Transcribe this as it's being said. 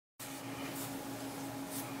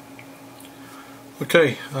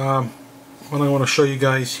Okay, what I want to show you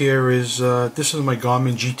guys here is this is my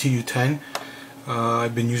Garmin GTU10.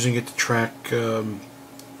 I've been using it to track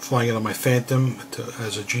flying it on my Phantom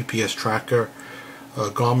as a GPS tracker.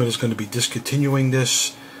 Garmin is going to be discontinuing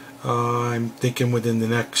this. I'm thinking within the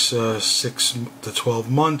next 6 to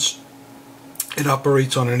 12 months. It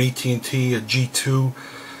operates on an AT&T, a G2,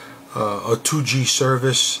 a 2G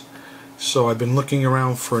service. So I've been looking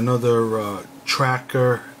around for another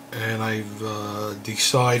tracker, and I've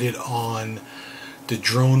decided on the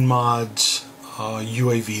Drone Mods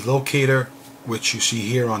UAV Locator, which you see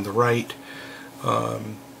here on the right. The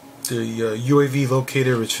UAV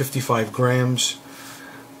Locator is 55 grams.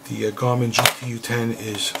 The Garmin GTU10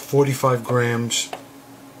 is 45 grams.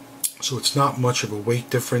 So it's not much of a weight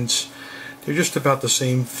difference. They're just about the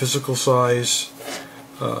same physical size.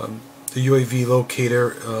 The UAV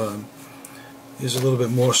Locator is a little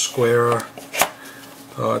bit more squarer.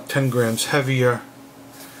 10 grams heavier.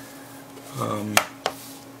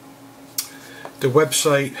 The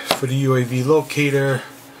website for the UAV Locator,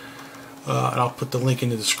 and I'll put the link in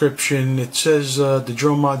the description. It says the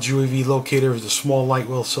Drone Mods UAV Locator is a small,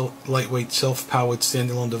 lightweight, self-powered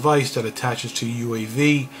standalone device that attaches to a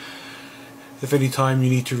UAV. If any time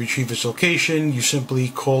you need to retrieve its location, you simply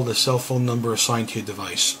call the cell phone number assigned to your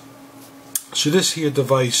device. So this here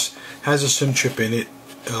device has a SIM chip in it.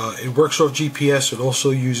 It works off GPS. It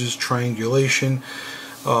also uses triangulation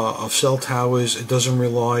of cell towers. It doesn't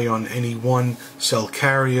rely on any one cell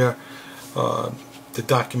carrier. The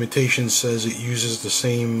documentation says it uses the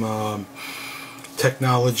same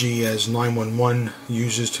technology as 911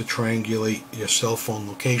 uses to triangulate your cell phone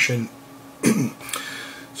location.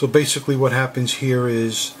 So basically what happens here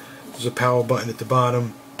is there's a power button at the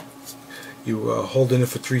bottom. You hold in it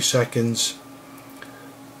for 3 seconds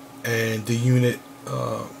and the unit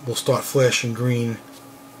will start flashing green,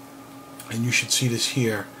 and you should see this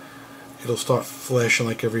here. It'll start flashing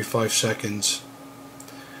like every 5 seconds.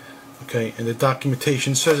 Okay, and the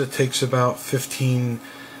documentation says it takes about 15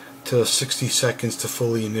 to 60 seconds to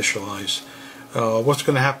fully initialize. What's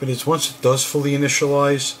going to happen is once it does fully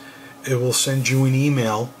initialize, it will send you an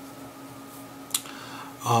email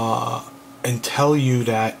and tell you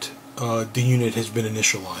that the unit has been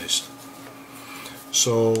initialized.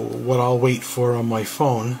 So what I'll wait for on my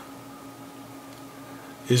phone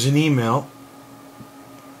is an email.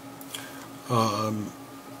 What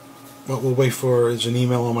we'll wait for is an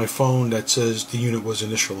email on my phone that says the unit was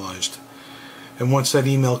initialized. And once that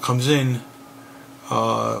email comes in,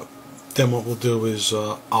 then what we'll do is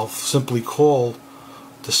I'll simply call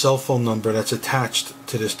the cell phone number that's attached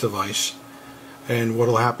to this device, and what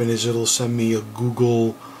will happen is it'll send me a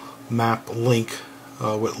Google map link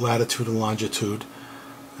with latitude and longitude,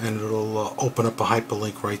 and it'll open up a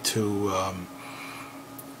hyperlink right to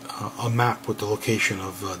a map with the location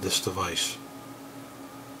of this device.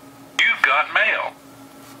 You've got mail.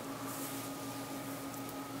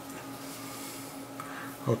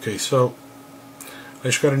 Okay, so I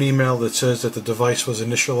just got an email that says that the device was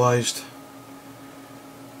initialized.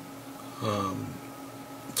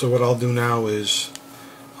 So what I'll do now is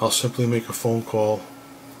I'll simply make a phone call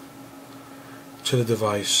to the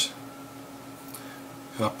device,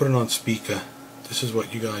 and I'll put it on speaker. This is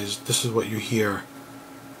what you hear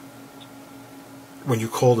when you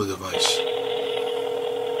call the device.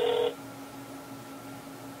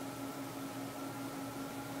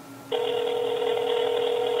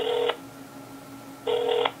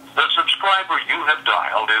 The subscriber you have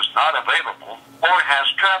dialed is not available or has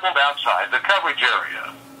traveled outside the coverage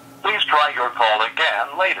area. Please try your call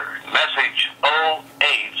again later. Message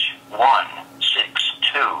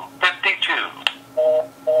OH16252.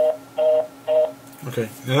 Okay,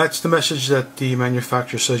 now that's the message that the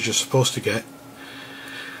manufacturer says you're supposed to get.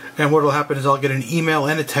 And what will happen is I'll get an email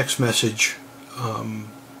and a text message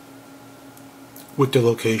with the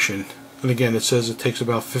location. And again, it says it takes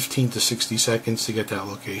about 15 to 60 seconds to get that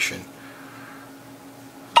location.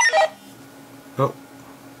 Oh.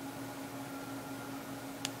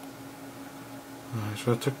 Alright,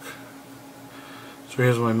 so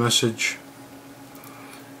here's my message.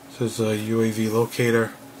 It says UAV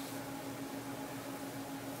Locator.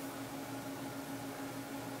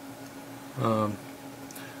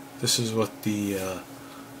 This is what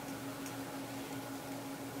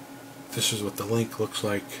the link looks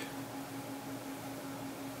like.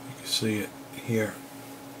 You can see it here.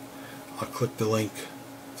 I'll click the link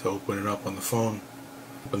to open it up on the phone.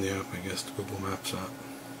 Open the app, I guess, the Google Maps app.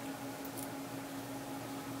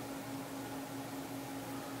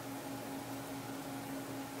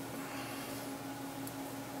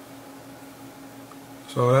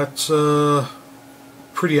 So that's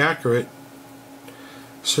pretty accurate.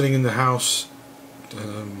 sitting in the house.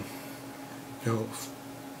 You know,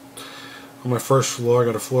 on my first floor, I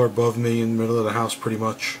got a floor above me in the middle of the house pretty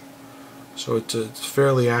much, so it's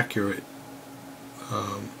fairly accurate.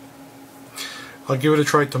 I'll give it a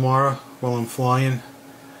try tomorrow while I'm flying.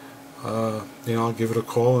 You know, I'll give it a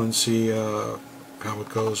call and see how it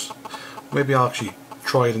goes. Maybe I'll actually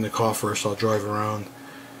try it in the car first. I'll drive around,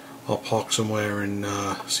 I'll park somewhere and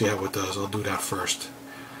see how it does. I'll do that first.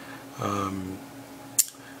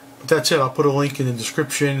 But that's it. I'll put a link in the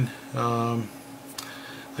description.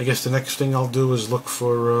 I guess the next thing I'll do is look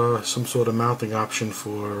for some sort of mounting option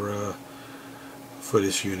for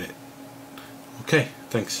this unit. Okay,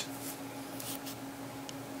 thanks.